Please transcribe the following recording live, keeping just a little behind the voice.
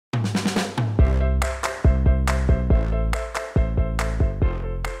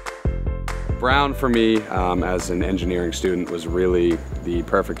Brown for me, as an engineering student, was really the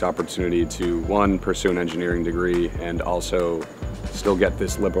perfect opportunity to, one, pursue an engineering degree and also still get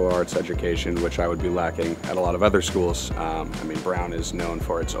this liberal arts education, which I would be lacking at a lot of other schools. I mean, Brown is known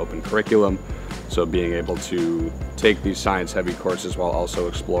for its open curriculum, so being able to take these science-heavy courses while also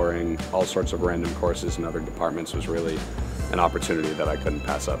exploring all sorts of random courses in other departments was really an opportunity that I couldn't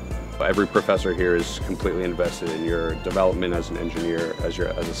pass up. Every professor here is completely invested in your development as an engineer, as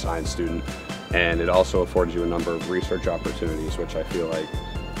a science student, and it also affords you a number of research opportunities, which I feel like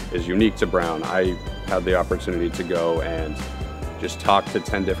is unique to Brown. I had the opportunity to go and just talk to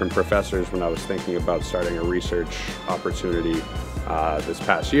 10 different professors when I was thinking about starting a research opportunity this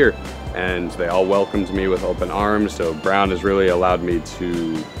past year, and they all welcomed me with open arms. So Brown has really allowed me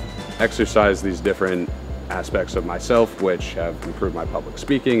to exercise these different aspects of myself, which have improved my public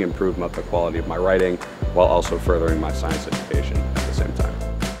speaking, improved the quality of my writing, while also furthering my science education.